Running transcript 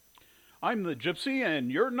I'm the Gypsy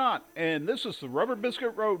and you're not, and this is the Rubber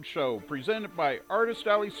Biscuit Road Show presented by Artist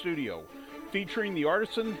Alley Studio, featuring the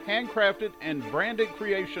artisan, handcrafted, and branded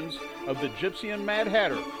creations of the Gypsy and Mad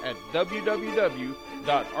Hatter at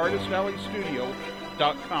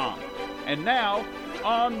www.artistalleystudio.com. And now,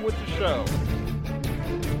 on with the show.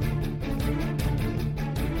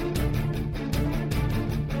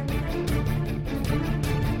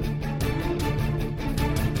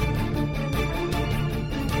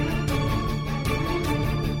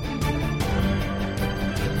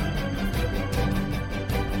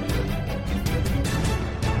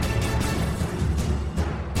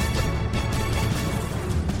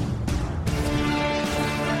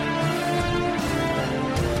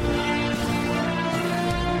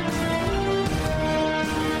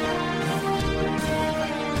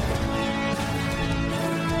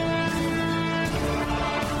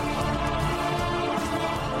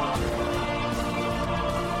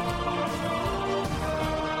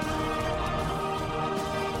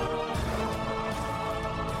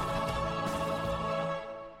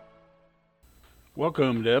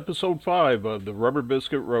 Welcome to episode 5 of the Rubber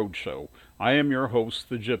Biscuit Road Show. I am your host,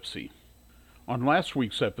 the Gypsy. On last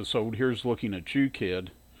week's episode, Here's Looking at You,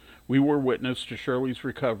 Kid, we were witness to Shirley's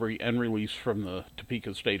recovery and release from the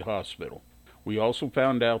Topeka State Hospital. We also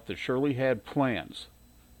found out that Shirley had plans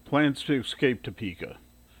to escape Topeka,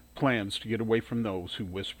 plans to get away from those who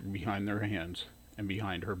whispered behind their hands and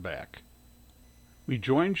behind her back. We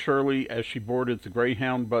joined Shirley as she boarded the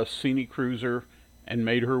Greyhound bus Scenic Cruiser and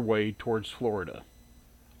made her way towards Florida.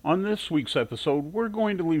 On this week's episode, we're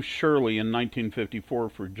going to leave Shirley in 1954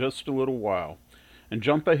 for just a little while and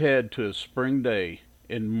jump ahead to a spring day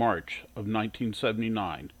in March of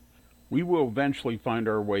 1979. We will eventually find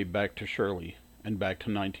our way back to Shirley and back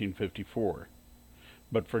to 1954.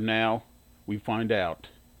 But for now, we find out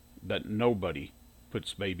that nobody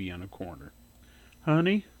puts baby in a corner.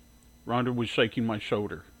 Honey? Rhonda was shaking my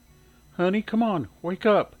shoulder. Honey, come on, wake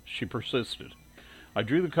up, she persisted. I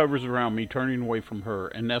drew the covers around me, turning away from her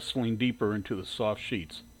and nestling deeper into the soft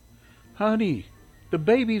sheets. Honey, the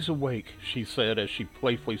baby's awake, she said as she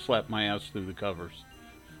playfully slapped my ass through the covers.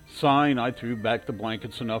 Sighing, I threw back the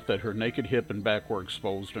blankets enough that her naked hip and back were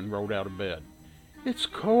exposed and rolled out of bed. It's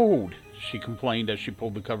cold, she complained as she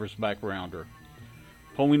pulled the covers back around her.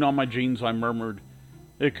 Pulling on my jeans, I murmured,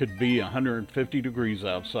 It could be 150 degrees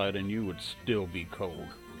outside and you would still be cold.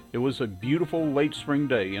 It was a beautiful late spring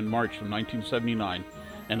day in March of 1979,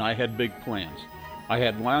 and I had big plans. I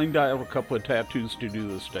had lined out a couple of tattoos to do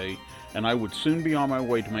this day, and I would soon be on my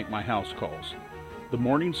way to make my house calls. The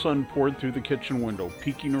morning sun poured through the kitchen window,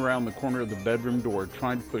 peeking around the corner of the bedroom door,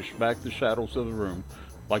 trying to push back the shadows of the room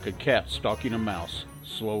like a cat stalking a mouse,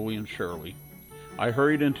 slowly and surely. I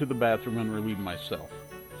hurried into the bathroom and relieved myself.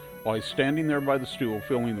 While I was standing there by the stool,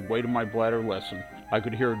 feeling the weight of my bladder lessen, I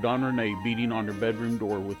could hear Dawn Renee beating on her bedroom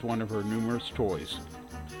door with one of her numerous toys.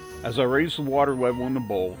 As I raised the water level in the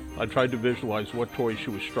bowl, I tried to visualize what toy she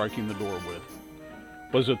was striking the door with.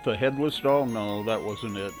 Was it the headless doll? No, that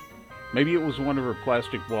wasn't it. Maybe it was one of her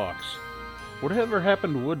plastic blocks. Whatever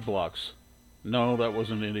happened to wood blocks? No, that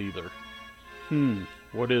wasn't it either.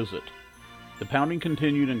 What is it? The pounding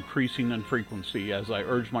continued, increasing in frequency as I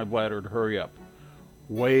urged my bladder to hurry up.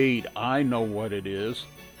 Wait, I know what it is.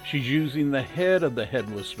 She's using the head of the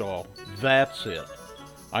headless doll. That's it.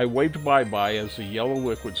 I waved bye-bye as the yellow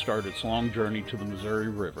liquid started its long journey to the Missouri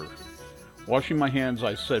River. Washing my hands,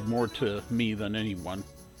 I said more to me than anyone.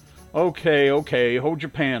 Okay, hold your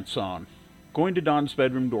pants on. Going to Dawn's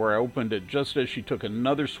bedroom door, I opened it just as she took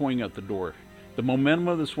another swing at the door. The momentum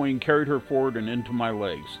of the swing carried her forward and into my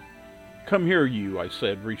legs. Come here, you, I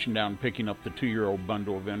said, reaching down and picking up the 2-year-old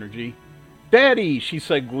bundle of energy. Daddy, she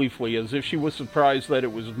said gleefully, as if she was surprised that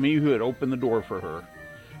it was me who had opened the door for her.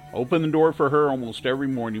 Opened the door for her almost every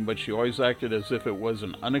morning, but she always acted as if it was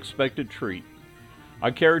an unexpected treat.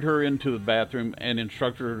 I carried her into the bathroom and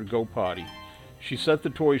instructed her to go potty. She set the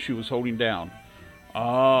toy she was holding down.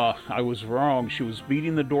 I was wrong. She was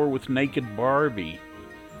beating the door with naked Barbie.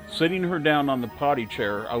 Sitting her down on the potty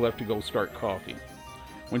chair, I left to go start coffee.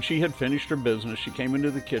 When she had finished her business, she came into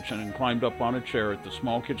the kitchen and climbed up on a chair at the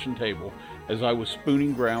small kitchen table as I was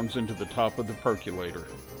spooning grounds into the top of the percolator.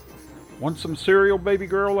 Want some cereal, baby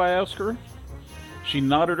girl? I asked her. She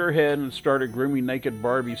nodded her head and started grooming naked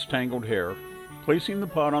Barbie's tangled hair. Placing the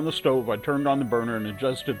pot on the stove, I turned on the burner and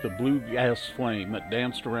adjusted the blue gas flame that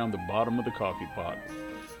danced around the bottom of the coffee pot.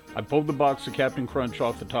 I pulled the box of Captain Crunch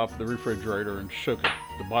off the top of the refrigerator and shook it.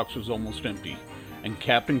 The box was almost empty, and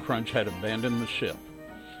Captain Crunch had abandoned the ship.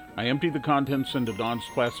 I emptied the contents into Don's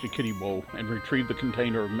plastic kitty bowl and retrieved the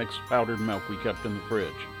container of mixed powdered milk we kept in the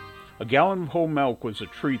fridge. A gallon of whole milk was a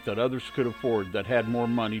treat that others could afford that had more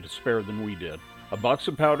money to spare than we did. A box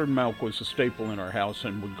of powdered milk was a staple in our house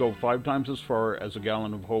and would go 5 times as far as a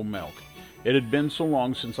gallon of whole milk. It had been so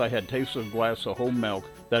long since I had tasted a glass of whole milk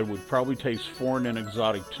that it would probably taste foreign and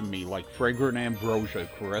exotic to me, like fragrant ambrosia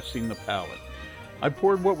caressing the palate. I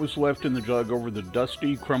poured what was left in the jug over the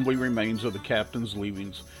dusty, crumbly remains of the captain's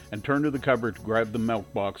leavings and turned to the cupboard to grab the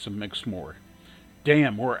milk box and mix more.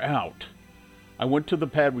 Damn, we're out! I went to the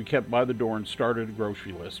pad we kept by the door and started a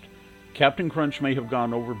grocery list. Captain Crunch may have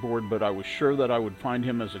gone overboard, but I was sure that I would find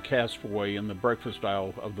him as a castaway in the breakfast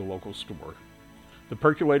aisle of the local store. The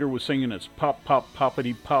percolator was singing its pop, pop,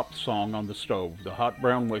 poppity pop song on the stove, the hot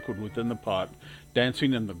brown liquid within the pot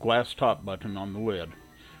dancing in the glass top button on the lid.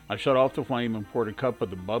 I shut off the flame and poured a cup of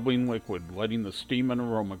the bubbling liquid, letting the steam and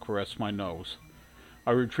aroma caress my nose.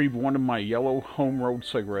 I retrieved one of my yellow home-rolled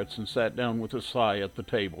cigarettes and sat down with a sigh at the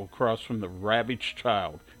table across from the ravaged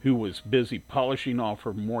child who was busy polishing off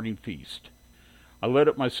her morning feast. I lit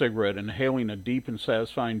up my cigarette, inhaling a deep and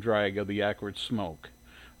satisfying drag of the acrid smoke.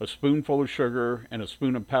 A spoonful of sugar and a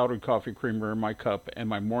spoon of powdered coffee creamer in my cup, and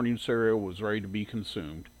my morning cereal was ready to be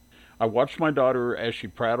consumed. I watched my daughter as she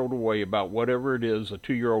prattled away about whatever it is a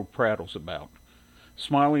 2-year-old prattles about.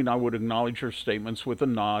 Smiling, I would acknowledge her statements with a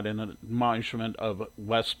nod and an admonishment of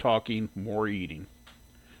less talking, more eating.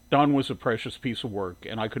 Dawn was a precious piece of work,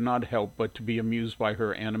 and I could not help but to be amused by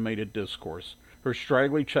her animated discourse. Her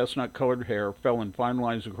straggly chestnut-colored hair fell in fine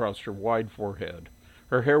lines across her wide forehead.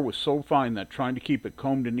 Her hair was so fine that trying to keep it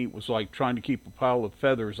combed and neat was like trying to keep a pile of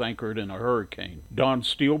feathers anchored in a hurricane. Dawn's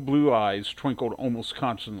steel blue eyes twinkled almost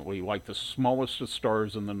constantly, like the smallest of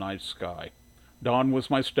stars in the night sky. Dawn was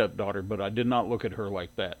my stepdaughter, but I did not look at her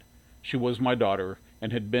like that. She was my daughter,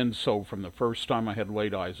 and had been so from the first time I had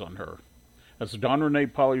laid eyes on her. As Don Renee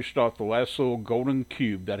polished off the last little golden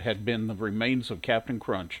cube that had been the remains of Captain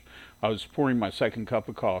Crunch, I was pouring my second cup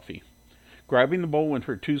of coffee. Grabbing the bowl in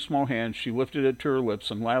her 2 small hands, she lifted it to her lips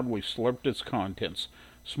and loudly slurped its contents,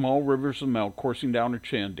 small rivers of milk coursing down her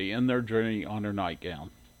chin to end their journey on her nightgown.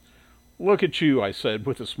 "Look at you," I said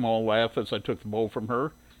with a small laugh as I took the bowl from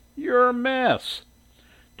her. "You're a mess."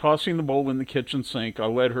 Tossing the bowl in the kitchen sink, I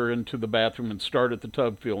led her into the bathroom and started the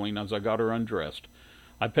tub filling as I got her undressed.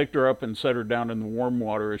 I picked her up and set her down in the warm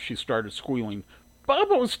water as she started squealing,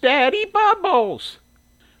 "Bubbles, Daddy, bubbles!"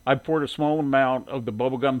 I poured a small amount of the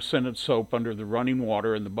bubblegum-scented soap under the running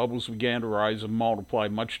water, and the bubbles began to rise and multiply,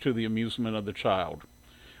 much to the amusement of the child.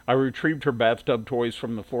 I retrieved her bathtub toys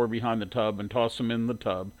from the floor behind the tub and tossed them in the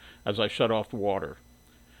tub as I shut off the water.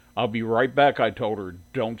 "I'll be right back," I told her.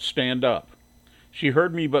 "Don't stand up." She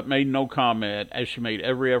heard me but made no comment as she made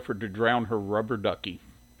every effort to drown her rubber ducky.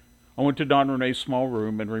 I went to Don Renee's small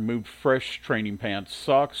room and removed fresh training pants,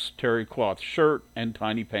 socks, terry cloth shirt, and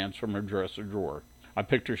tiny pants from her dresser drawer. I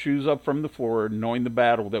picked her shoes up from the floor, knowing the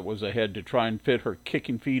battle that was ahead to try and fit her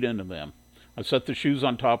kicking feet into them. I set the shoes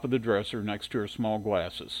on top of the dresser next to her small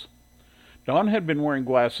glasses. Dawn had been wearing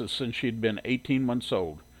glasses since she had been 18 months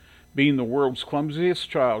old. Being the world's clumsiest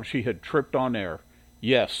child, she had tripped on air.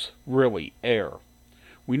 Yes, really, air.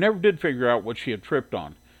 We never did figure out what she had tripped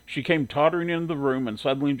on. She came tottering into the room and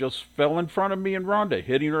suddenly just fell in front of me and Rhonda,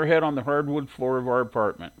 hitting her head on the hardwood floor of our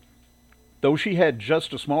apartment. Though she had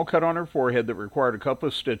just a small cut on her forehead that required a couple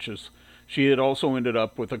of stitches, she had also ended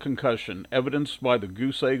up with a concussion, evidenced by the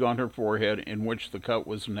goose egg on her forehead in which the cut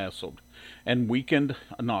was nestled, and weakened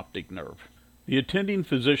an optic nerve. The attending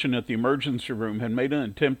physician at the emergency room had made an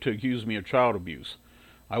attempt to accuse me of child abuse.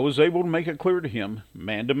 I was able to make it clear to him,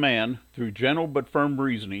 man to man, through gentle but firm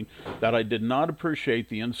reasoning, that I did not appreciate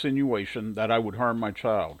the insinuation that I would harm my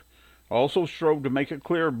child. I also strove to make it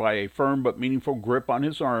clear by a firm but meaningful grip on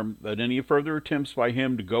his arm that any further attempts by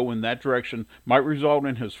him to go in that direction might result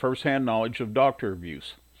in his first-hand knowledge of doctor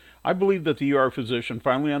abuse. I believe that the ER physician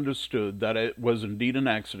finally understood that it was indeed an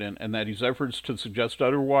accident and that his efforts to suggest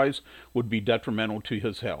otherwise would be detrimental to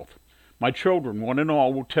his health. My children, one and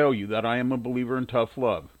all, will tell you that I am a believer in tough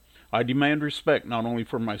love. I demand respect not only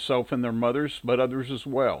for myself and their mothers, but others as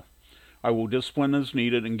well. I will discipline as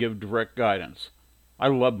needed and give direct guidance. I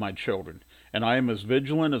love my children, and I am as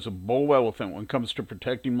vigilant as a bull elephant when it comes to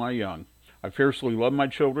protecting my young. I fiercely love my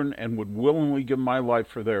children and would willingly give my life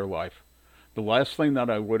for their life. The last thing that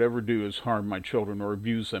I would ever do is harm my children or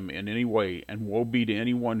abuse them in any way, and woe be to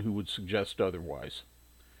anyone who would suggest otherwise.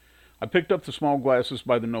 I picked up the small glasses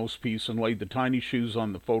by the nosepiece and laid the tiny shoes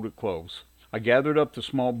on the folded clothes. I gathered up the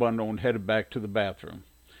small bundle and headed back to the bathroom.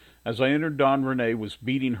 As I entered, Don Renee was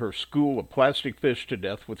beating her school of plastic fish to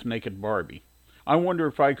death with naked Barbie. I wonder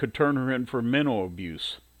if I could turn her in for mental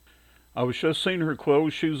abuse. I was just seeing her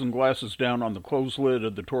clothes, shoes, and glasses down on the closed lid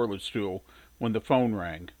of the toilet stool when the phone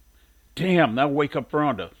rang. Damn, that'll wake up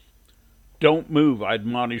Rhonda. Don't move, I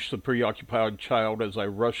admonished the preoccupied child as I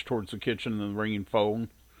rushed towards the kitchen and the ringing phone.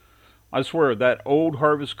 I swear, that old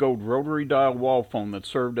Harvest Gold rotary dial wall phone that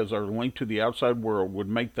served as our link to the outside world would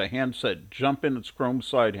make the handset jump in its chrome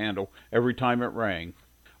side handle every time it rang.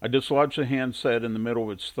 I dislodged the handset in the middle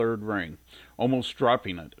of its third ring, almost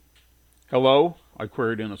dropping it. "Hello?" I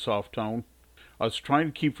queried in a soft tone. I was trying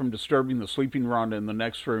to keep from disturbing the sleeping Rhonda in the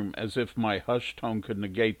next room, as if my hushed tone could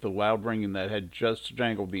negate the loud ringing that had just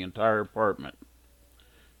jangled the entire apartment.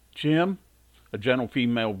 "Jim?" a gentle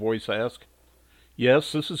female voice asked.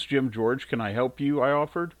 "Yes, this is Jim George. Can I help you?" I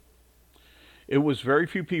offered. It was very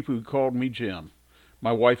few people who called me Jim,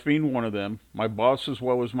 my wife being one of them, my boss as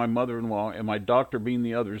well as my mother-in-law, and my doctor being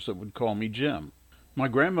the others that would call me Jim. My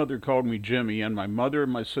grandmother called me Jimmy, and my mother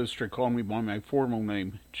and my sister called me by my formal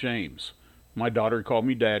name, James. My daughter called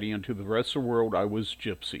me Daddy, and to the rest of the world I was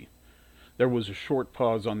Gypsy. There was a short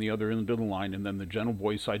pause on the other end of the line, and then the gentle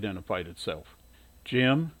voice identified itself.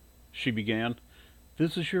 "Jim," she began,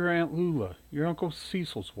 "this is your Aunt Lula, your Uncle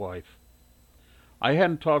Cecil's wife." I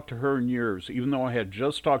hadn't talked to her in years, even though I had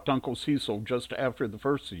just talked to Uncle Cecil just after the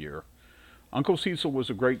first year. Uncle Cecil was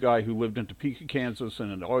a great guy who lived in Topeka, Kansas,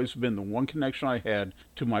 and had always been the one connection I had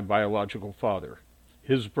to my biological father,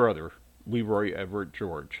 his brother, Leroy Everett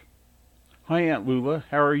George. "Hi, Aunt Lula.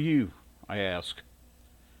 How are you?" I asked.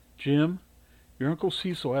 "Jim, your Uncle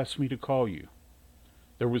Cecil asked me to call you."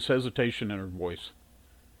 There was hesitation in her voice.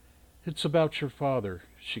 "It's about your father,"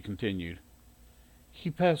 she continued.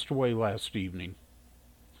 "He passed away last evening."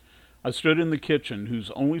 I stood in the kitchen, whose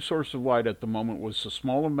only source of light at the moment was the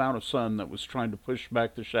small amount of sun that was trying to push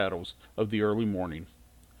back the shadows of the early morning.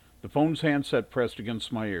 The phone's handset pressed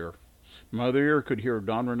against my ear. My other ear could hear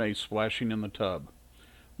Don Renee splashing in the tub.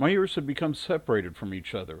 My ears had become separated from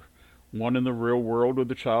each other, one in the real world of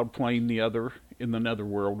the child playing, the other in the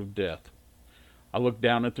netherworld of death. I looked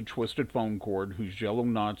down at the twisted phone cord, whose yellow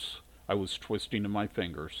knots I was twisting in my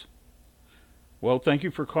fingers. "Well, thank you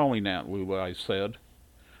for calling, Aunt Lula," I said.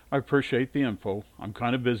 "I appreciate the info. I'm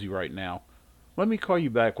kind of busy right now. Let me call you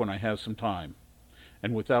back when I have some time."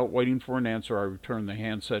 And without waiting for an answer, I returned the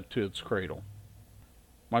handset to its cradle.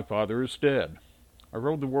 "My father is dead." I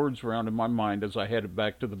rolled the words around in my mind as I headed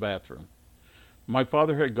back to the bathroom. My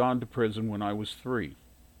father had gone to prison when I was 3.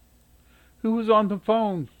 "Who was on the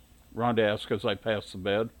phone?" Rhonda asked as I passed the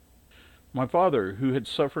bed. "My father, who had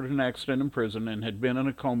suffered an accident in prison and had been in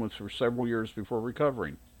a coma for several years before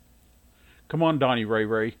recovering." "Come on, Donnie Ray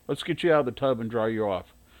Ray, let's get you out of the tub and dry you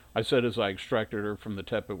off," I said as I extracted her from the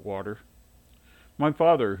tepid water. My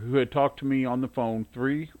father, who had talked to me on the phone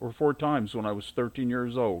 3 or 4 times when I was 13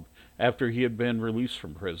 years old, after he had been released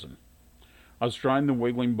from prison. I was drying the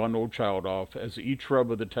wiggling bundle of child off as each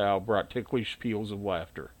rub of the towel brought ticklish peals of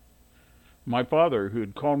laughter. My father, who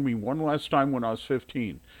had called me one last time when I was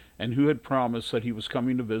 15, and who had promised that he was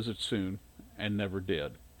coming to visit soon, and never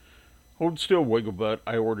did. "Hold still, Wigglebutt,"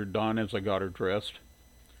 I ordered Don as I got her dressed.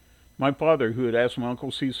 My father, who had asked my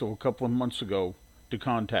Uncle Cecil a couple of months ago to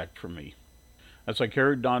contact for me. As I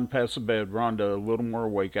carried Don past the bed, Rhonda, a little more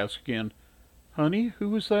awake, asked again, "Honey, who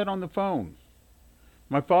was that on the phone?"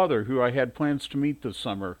 "My father, who I had plans to meet this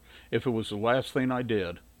summer, if it was the last thing I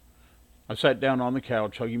did." I sat down on the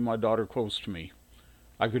couch, hugging my daughter close to me.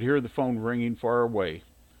 I could hear the phone ringing far away.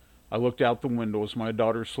 I looked out the window as my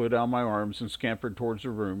daughter slid out of my arms and scampered towards the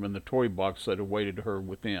room and the toy box that awaited her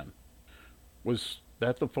within. Was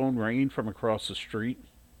that the phone ringing from across the street?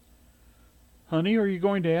 "Honey, are you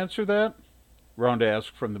going to answer that?" Rhonda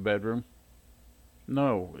asked from the bedroom.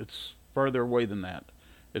 "No, it's farther away than that.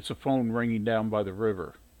 It's a phone ringing down by the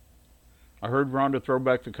river." I heard Rhonda throw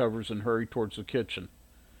back the covers and hurry towards the kitchen.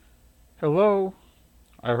 "Hello?"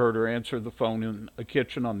 I heard her answer the phone in a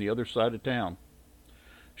kitchen on the other side of town.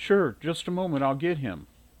 "Sure, just a moment, I'll get him,"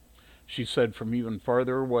 she said from even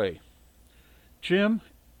farther away. "Jim,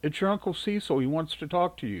 it's your Uncle Cecil. He wants to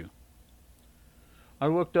talk to you." I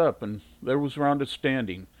looked up, and there was Rhonda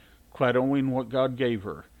standing, clad only in what God gave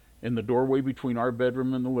her, in the doorway between our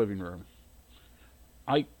bedroom and the living room.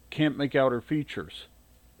 I can't make out her features.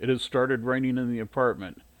 It has started raining in the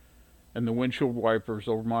apartment, and the windshield wipers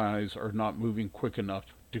over my eyes are not moving quick enough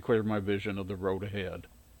to clear my vision of the road ahead.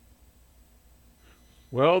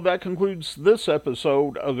 Well, that concludes this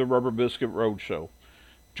episode of the Rubber Biscuit Roadshow.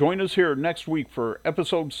 Join us here next week for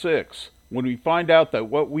episode 6, when we find out that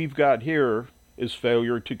what we've got here is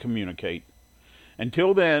failure to communicate.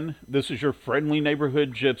 Until then, this is your friendly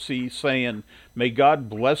neighborhood gypsy saying, may God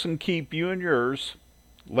bless and keep you and yours.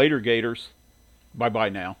 Later, Gators. Bye-bye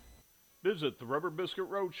now. Visit the Rubber Biscuit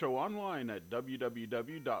Roadshow online at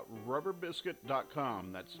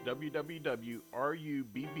www.rubberbiscuit.com. That's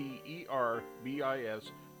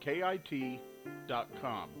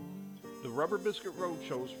www.rubberbiskit.com. The Rubber Biscuit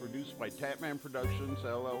Roadshow is produced by Tatman Productions,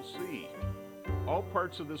 LLC. All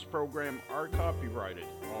parts of this program are copyrighted,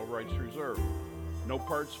 all rights reserved. No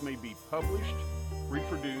parts may be published,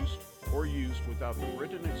 reproduced, or used without the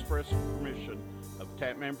written express permission of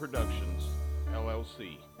Tatman Productions,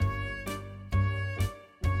 LLC.